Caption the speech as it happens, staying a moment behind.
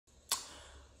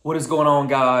What is going on,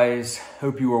 guys?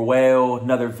 Hope you are well.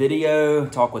 Another video,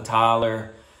 talk with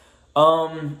Tyler.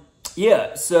 So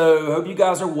hope you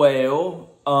guys are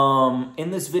well. In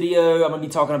this video, I'm gonna be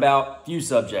talking about a few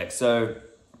subjects. So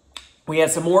we had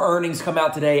some more earnings come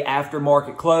out today after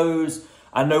market close.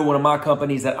 I know one of my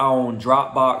companies that I own,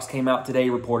 DROPBOX, came out today,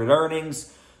 reported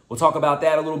earnings. We'll talk about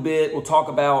that a little bit. We'll talk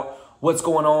about what's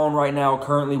going on right now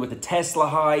currently with the Tesla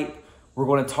hype. We're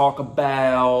going to talk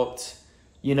about,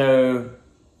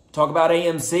 talk about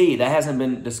AMC. That hasn't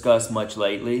been discussed much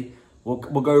lately. We'll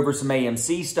go over some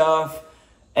AMC stuff.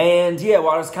 And yeah,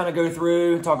 we'll just kind of go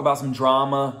through, talk about some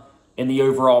drama in the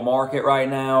overall market right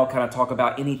now, kind of talk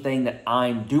about anything that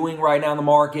I'm doing right now in the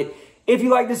market. If you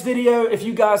like this video, if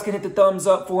you guys can hit the thumbs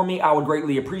up for me, I would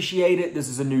greatly appreciate it. This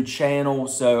is a new channel,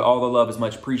 so all the love is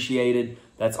much appreciated.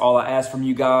 That's all I ask from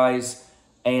you guys.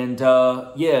 And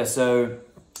yeah, so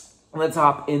let's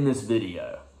hop in this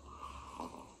video.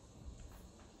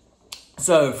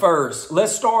 So first,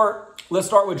 let's start with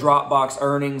DROPBOX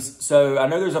earnings. So I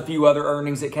know there's a few other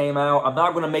earnings that came out. I'm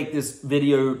not going to make this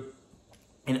video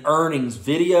an earnings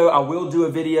video. I will do a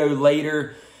video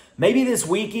later, maybe this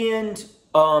weekend,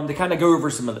 to kind of go over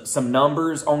some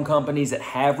numbers on companies that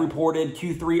have reported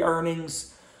Q3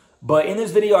 earnings. But in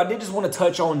this video, I did just want to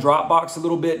touch on DROPBOX a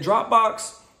little bit.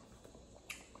 DROPBOX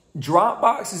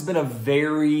has been a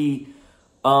very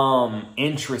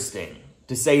interesting,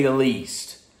 to say the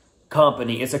least,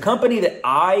 company. It's a company that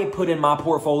I put in my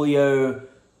portfolio,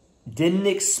 didn't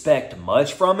expect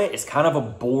much from it. It's kind of a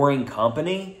boring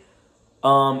company.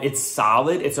 It's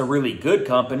solid. It's a really good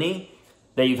company.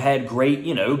 They've had great,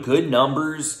 good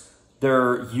numbers.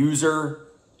 Their user,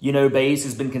 base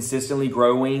has been consistently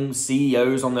growing.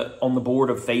 CEOs on the board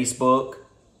of Facebook,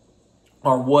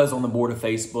 or was on the board of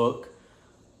Facebook.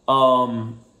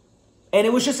 And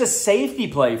it was just a safety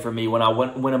play for me when I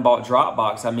went and bought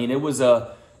DROPBOX. I mean, it was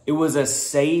a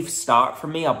safe stock for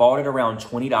me. I bought it around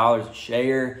 $20 a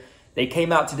share. They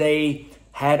came out today,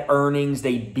 had earnings.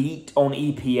 They beat on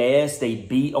EPS. They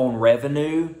beat on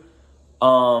revenue.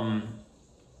 From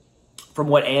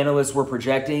what analysts were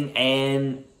projecting.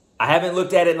 And I haven't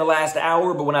looked at it in the last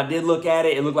hour, but when I did look at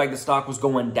it, it looked like the stock was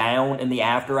going down in the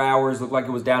after hours. It looked like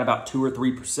it was down about 2 or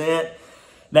 3%.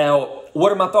 Now,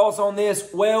 what are my thoughts on this?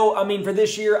 Well, I mean, for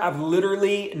this year, I've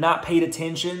literally not paid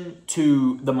attention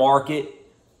to the market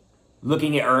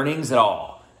looking at earnings at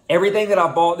all. Everything that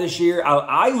I bought this year,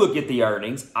 I look at the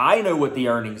earnings. I know what the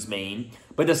earnings mean.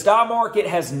 But the stock market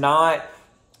has not...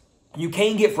 You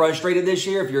can get frustrated this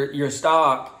year if your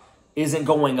stock isn't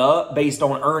going up based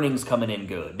on earnings coming in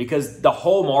good, because the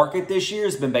whole market this year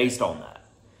has been based on that.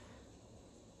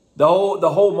 The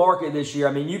whole market this year,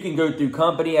 I mean, you can go through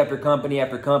company after company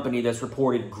after company that's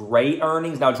reported great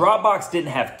earnings. Now, DROPBOX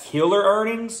didn't have killer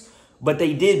earnings, but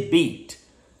they did beat.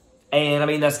 And I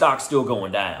mean, that stock's still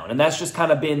going down. And that's just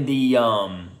kind of been the,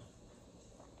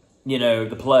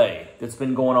 the play that's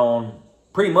been going on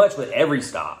pretty much with every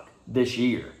stock this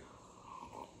year.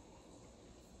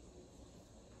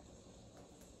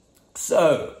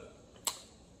 So,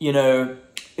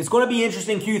 it's going to be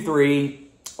interesting Q3.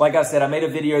 Like I said, I made a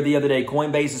video the other day.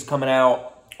 Coinbase is coming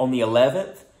out on the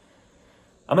 11th.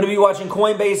 I'm going to be watching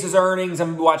Coinbase's earnings. I'm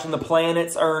going to be watching the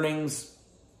Planet's earnings.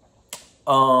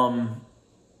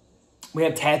 We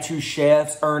have Tattoo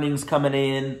Chef's earnings coming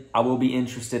in. I will be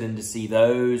interested in to see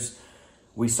those.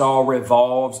 We saw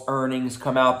Revolve's earnings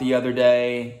come out the other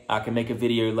day. I can make a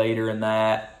video later in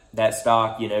that. That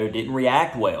stock, didn't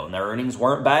react well, and their earnings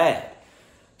weren't bad.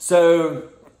 So,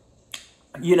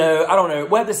 I don't know.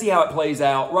 We'll have to see how it plays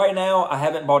out. Right now, I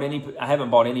haven't bought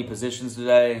any positions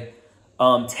today.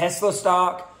 Tesla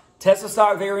stock,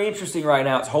 very interesting right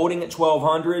now. It's holding at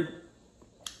 1,200.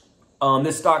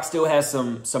 This stock still has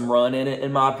some run in it,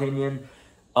 in my opinion.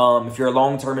 If you're a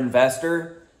long-term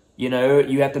investor,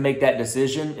 you have to make that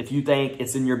decision. If you think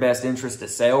it's in your best interest to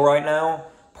sell right now,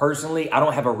 personally, I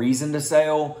don't have a reason to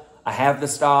sell. I have the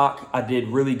stock. I did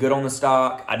really good on the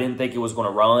stock. I didn't think it was going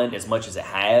to run as much as it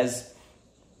has.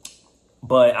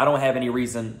 But I don't have any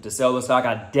reason to sell the stock.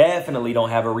 I definitely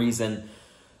don't have a reason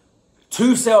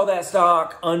to sell that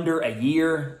stock under a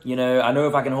year. I know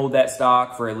if I can hold that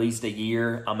stock for at least a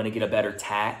year, I'm going to get a better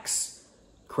tax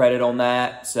credit on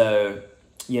that. So,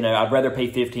 I'd rather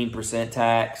pay 15%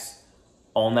 tax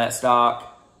on that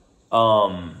stock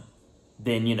than,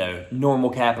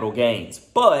 normal capital gains.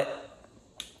 But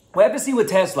we'll have to see with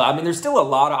Tesla. I mean, there's still a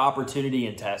lot of opportunity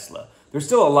in Tesla. There's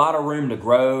still a lot of room to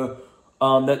grow.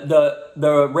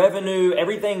 The revenue,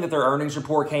 everything that their earnings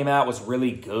report came out was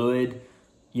really good.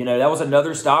 That was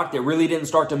another stock that really didn't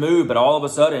start to move, but all of a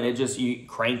sudden it just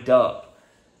cranked up.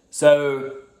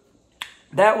 So,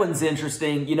 that one's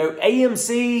interesting. You know,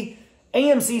 AMC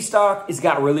stock has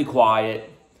got really quiet.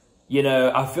 You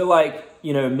know, I feel like,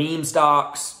 you know, meme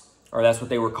stocks, or that's what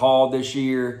they were called this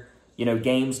year, you know,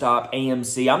 GameStop,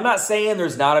 AMC. I'm not saying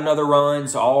there's not another run,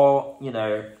 so you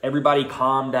know, everybody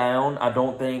calm down. I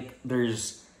don't think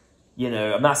there's, you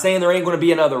know, I'm not saying there ain't going to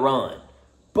be another run,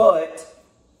 but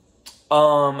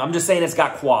I'm just saying it's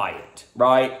got quiet,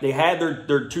 right? They had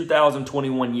their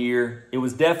 2021 year. It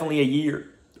was definitely a year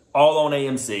all on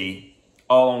AMC,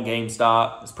 all on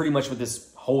GameStop. It's pretty much what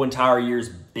this whole entire year's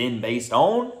been based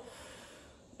on.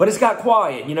 But it's got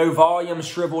quiet. You know, volume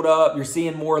shriveled up. You're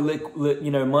seeing more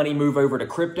money move over to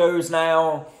cryptos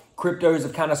now. Cryptos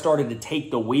have kind of started to take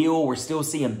the wheel. We're still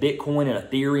seeing Bitcoin and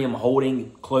Ethereum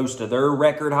holding close to their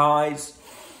record highs.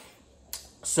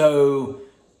 So,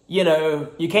 you know,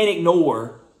 you can't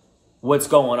ignore what's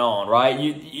going on,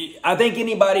 right? I think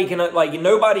anybody can, like,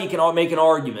 nobody can make an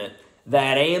argument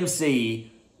that AMC,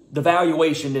 the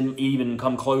valuation didn't even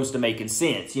come close to making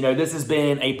sense. You know, this has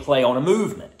been a play on a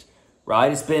movement,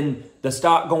 right? It's been, the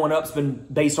stock going up's been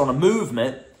based on a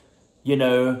movement, you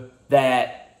know,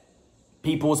 that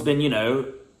people's been, you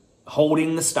know,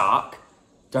 holding the stock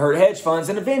to hurt hedge funds.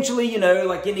 And eventually, you know,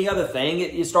 like any other thing,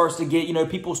 it starts to get, you know,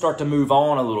 people start to move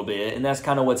on a little bit. And that's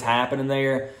kind of what's happening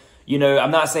there. You know,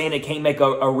 I'm not saying it can't make a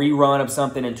rerun of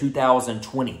something in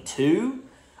 2022.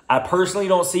 I personally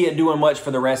don't see it doing much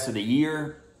for the rest of the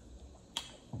year.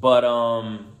 But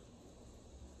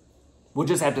we'll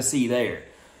just have to see there.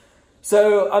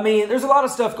 So, I mean, there's a lot of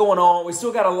stuff going on. We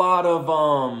still got a lot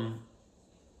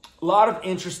of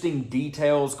interesting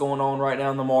details going on right now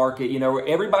in the market. You know,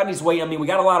 everybody's waiting. I mean, we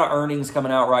got a lot of earnings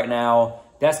coming out right now.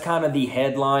 That's kind of the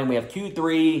headline. We have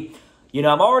Q3. You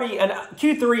know,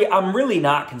 Q3, I'm really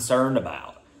not concerned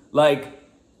about. Like,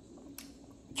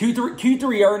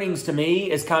 Q3 earnings to me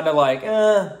is kind of like,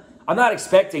 I'm not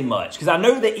expecting much. Because I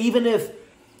know that even if,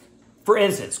 for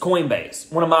instance,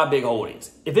 Coinbase, one of my big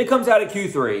holdings, if it comes out at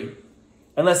Q3,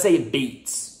 and let's say it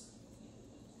beats,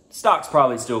 stock's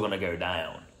probably still going to go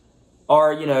down.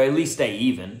 Or, you know, at least stay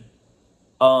even.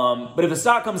 But if the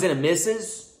stock comes in and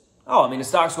misses, the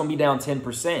stock's going to be down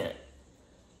 10%.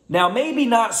 Now, maybe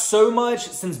not so much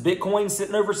since Bitcoin's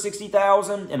sitting over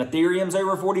 60,000 and Ethereum's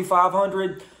over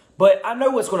 4,500. But I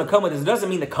know what's going to come with this. It doesn't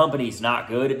mean the company's not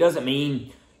good. It doesn't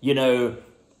mean, you know,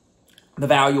 the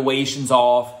valuation's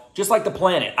off. Just like the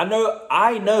Planet. I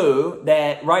know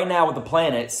that right now with the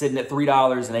Planet sitting at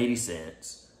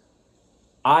 $3.80.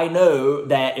 I know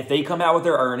that if they come out with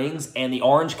their earnings and the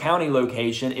Orange County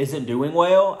location isn't doing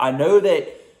well, I know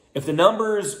that if the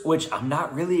numbers, which I'm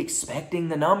not really expecting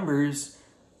the numbers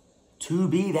to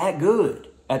be that good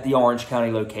at the Orange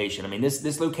County location. I mean,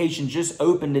 this location just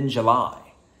opened in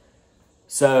July.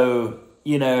 So,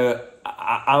 you know,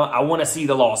 I want to see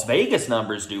the Las Vegas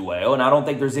numbers do well, and I don't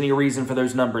think there's any reason for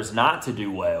those numbers not to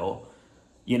do well.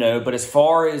 You know, but as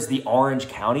far as the Orange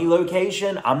County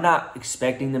location, I'm not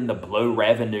expecting them to blow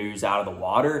revenues out of the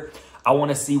water. I want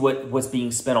to see what's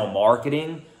being spent on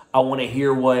marketing. I want to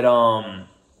hear what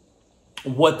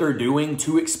they're doing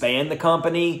to expand the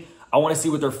company. I want to see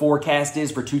what their forecast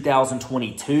is for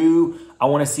 2022. I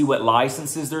want to see what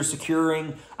licenses they're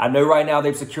securing. I know right now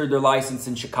they've secured their license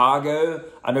in Chicago.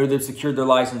 I know they've secured their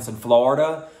license in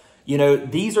Florida. You know,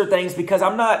 these are things because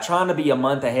I'm not trying to be a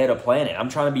month ahead of Planet. I'm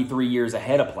trying to be 3 years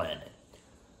ahead of Planet.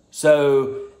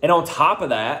 So, and on top of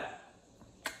that,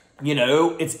 you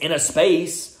know, it's in a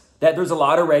space that there's a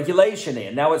lot of regulation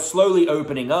in. Now it's slowly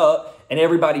opening up and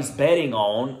everybody's betting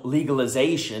on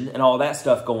legalization and all that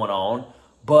stuff going on.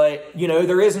 But, you know,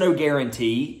 there is no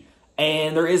guarantee,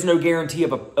 and there is no guarantee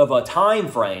of a time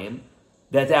frame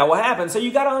that will happen. So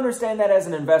you got to understand that as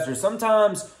an investor.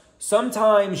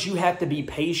 Sometimes you have to be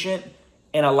patient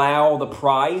and allow the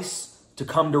price to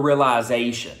come to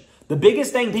realization. The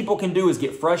biggest thing people can do is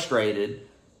get frustrated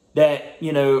that,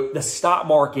 you know, the stock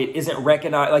market isn't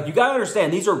recognized. Like, you got to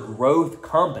understand, these are growth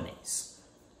companies.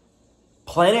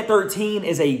 Planet 13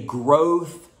 is a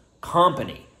growth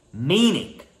company,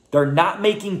 meaning they're not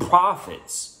making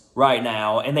profits right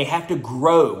now, and they have to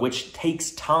grow, which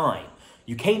takes time.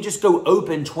 You can't just go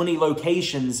open 20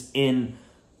 locations in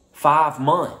 5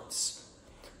 months.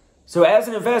 So as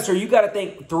an investor, you got to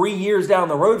think 3 years down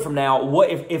the road from now, what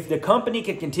if the company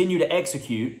can continue to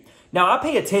execute? Now, I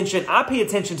pay attention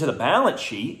to the balance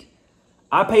sheet.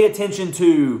 I pay attention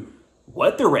to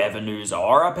what their revenues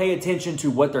are. I pay attention to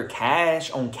what their cash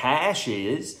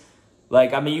is.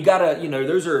 Like, I mean, you got to, you know,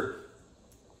 those are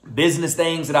business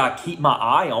things that I keep my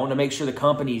eye on to make sure the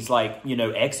company's, like, you know,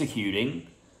 executing.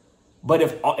 But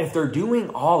if they're doing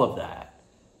all of that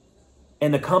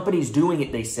and the company's doing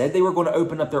it, they said they were going to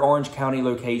open up their Orange County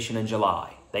location in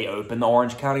July. They opened the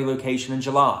Orange County location in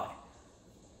July.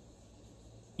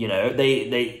 You know,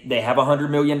 they have $100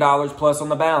 million plus on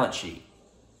the balance sheet.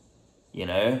 You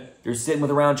know, they're sitting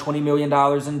with around $20 million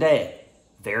in debt.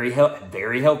 Very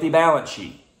healthy balance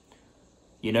sheet.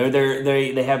 You know,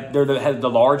 they have the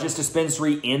largest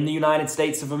dispensary in the United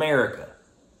States of America.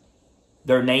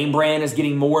 Their name brand is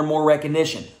getting more and more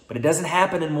recognition, but it doesn't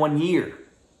happen in 1 year.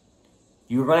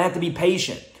 You're going to have to be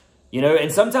patient. You know,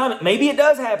 and sometimes maybe it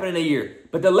does happen in a year,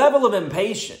 but the level of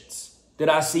impatience that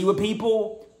I see with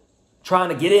people trying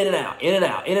to get in and out, in and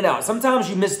out, in and out. Sometimes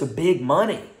you miss the big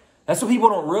money. That's what people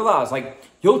don't realize. Like,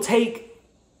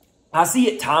 I see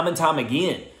it time and time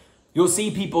again. You'll see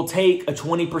people take a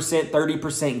 20%,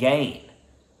 30% gain.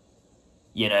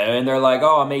 You know, and they're like,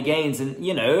 oh, I made gains. And,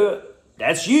 you know,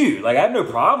 that's you. Like, I have no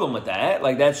problem with that.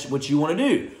 Like, that's what you want to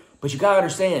do. But you got to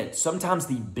understand, sometimes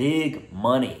the big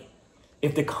money,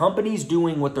 if the company's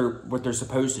doing what they're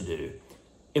supposed to do,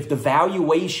 if the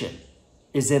valuation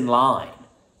is in line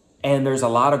and there's a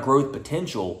lot of growth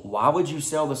potential, why would you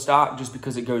sell the stock just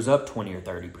because it goes up 20 or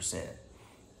 30%?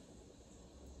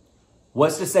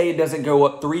 What's to say it doesn't go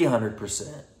up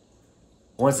 300%?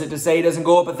 What's it to say it doesn't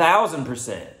go up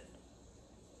 1,000%?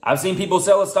 I've seen people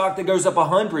sell a stock that goes up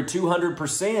 100,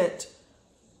 200%,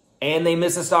 and they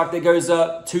miss a stock that goes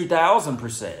up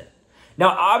 2,000%.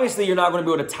 Now, obviously, you're not going to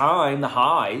be able to time the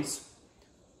highs,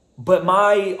 but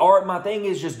my thing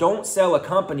is just don't sell a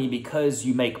company because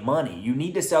you make money. You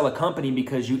need to sell a company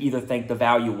because you either think the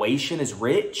valuation is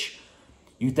rich,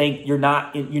 you think you're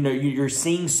not, you know, you're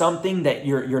seeing something that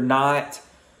you're not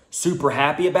super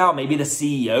happy about. Maybe the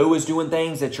CEO is doing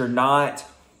things that you're not,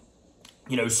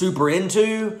 you know, super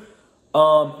into.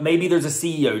 Maybe there's a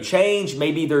CEO change.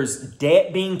 Maybe there's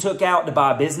debt being took out to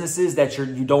buy businesses that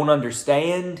you don't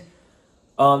understand.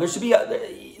 There should be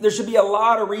a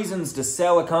lot of reasons to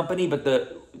sell a company, but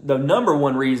the number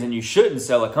one reason you shouldn't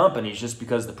sell a company is just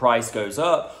because the price goes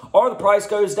up or the price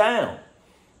goes down.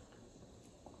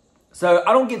 So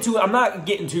I'm not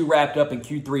getting too wrapped up in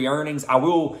Q3 earnings. I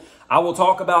will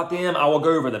talk about them. I will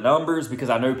go over the numbers because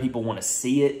I know people want to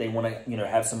see it. They want to, you know,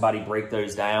 have somebody break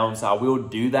those down. So I will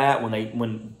do that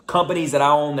when companies that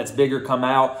I own that's bigger come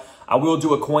out. I will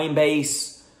do a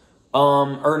Coinbase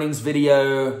earnings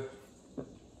video.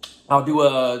 I'll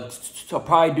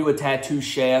probably do a Tattoo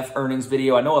Chef earnings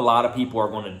video. I know a lot of people are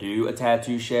going to do a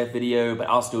Tattoo Chef video, but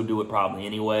I'll still do it probably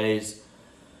anyways.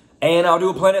 And I'll do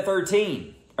a Planet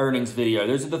 13 earnings video.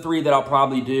 Those are the three that I'll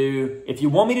probably do. If you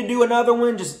want me to do another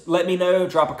one, just let me know.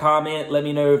 Drop a comment. Let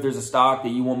me know if there's a stock that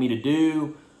you want me to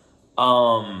do.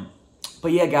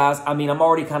 But yeah, guys, I mean, I'm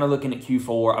already kind of looking at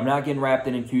Q4. I'm not getting wrapped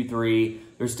in Q3.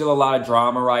 There's still a lot of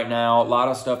drama right now. A lot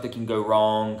of stuff that can go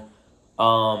wrong.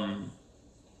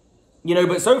 You know,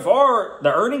 but so far,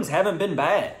 the earnings haven't been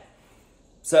bad.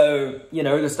 So, you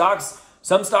know,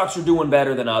 some stocks are doing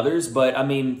better than others, but I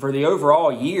mean, for the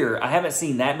overall year, I haven't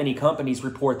seen that many companies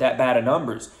report that bad of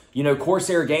numbers. You know,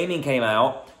 Corsair Gaming came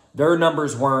out. Their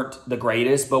numbers weren't the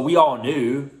greatest, but we all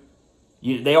knew.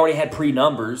 They already had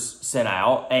pre-numbers sent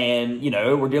out, and, you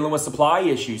know, we're dealing with supply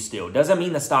issues still. Doesn't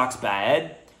mean the stock's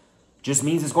bad. Just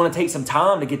means it's going to take some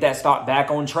time to get that stock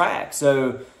back on track.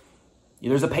 So,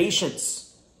 there's a patience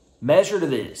measure to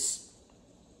this.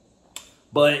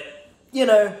 But, you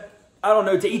know, I don't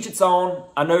know, to each its own.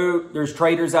 I know there's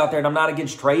traders out there, and I'm not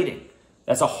against trading.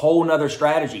 That's a whole nother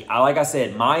strategy. Like I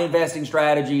said, my investing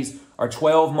strategies are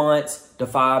 12 months to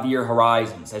 5-year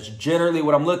horizons. That's generally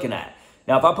what I'm looking at.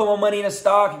 Now, if I put my money in a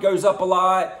stock, it goes up a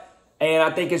lot, and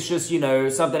I think it's just, you know,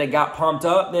 something that got pumped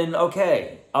up, then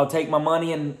okay, I'll take my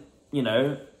money and, you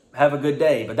know, have a good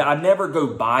day. But I never go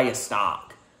buy a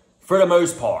stock, for the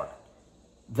most part,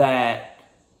 that,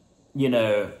 you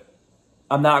know,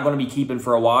 I'm not going to be keeping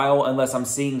for a while unless I'm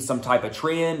seeing some type of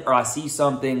trend or I see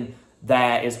something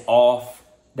that is off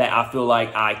that I feel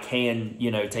like I can,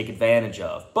 you know, take advantage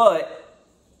of. But,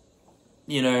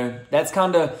 you know, that's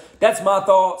my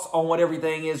thoughts on what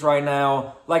everything is right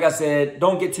now. Like I said,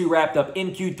 don't get too wrapped up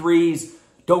in Q3s.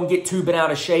 Don't get too bent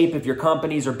out of shape if your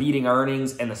companies are beating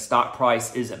earnings and the stock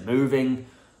price isn't moving.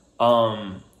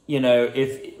 You know,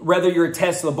 whether you're a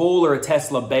Tesla bull or a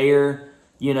Tesla bear,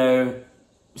 you know,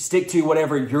 stick to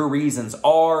whatever your reasons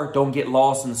are. Don't get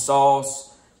lost in the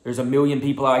sauce. There's a million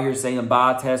people out here saying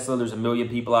buy Tesla. There's a million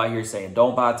people out here saying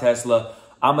don't buy Tesla.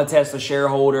 I'm a Tesla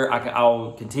shareholder.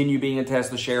 I'll continue being a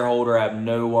Tesla shareholder. I have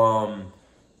no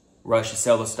rush to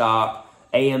sell the stock.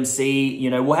 AMC, you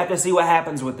know, we'll have to see what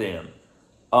happens with them.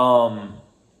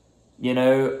 You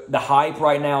know, the hype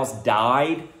right now has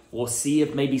died. We'll see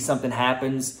if maybe something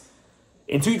happens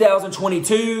in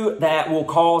 2022 that will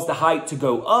cause the hype to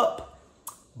go up.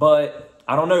 But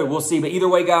I don't know. We'll see. But either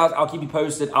way, guys, I'll keep you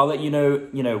posted. I'll let you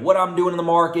know, what I'm doing in the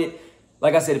market.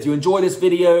 Like I said, if you enjoy this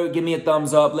video, give me a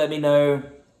thumbs up. Let me know.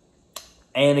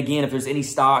 And again, if there's any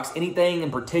stocks, anything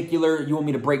in particular you want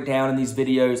me to break down in these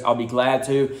videos, I'll be glad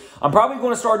to. I'm probably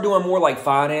going to start doing more like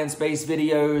finance-based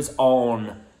videos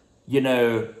on,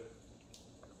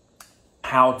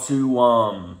 how to,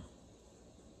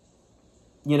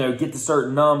 get to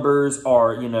certain numbers,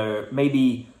 or,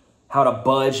 maybe how to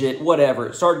budget,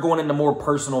 whatever. Start going into more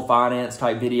personal finance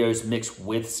type videos mixed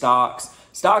with stocks.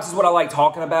 Stocks is what I like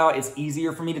talking about. It's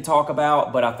easier for me to talk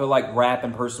about, but I feel like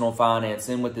wrapping personal finance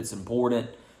in with it's important.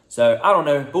 So I don't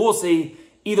know, but we'll see.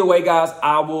 Either way, guys,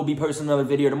 I will be posting another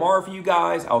video tomorrow for you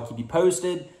guys. I'll keep you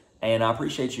posted, and I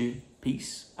appreciate you.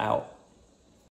 Peace out.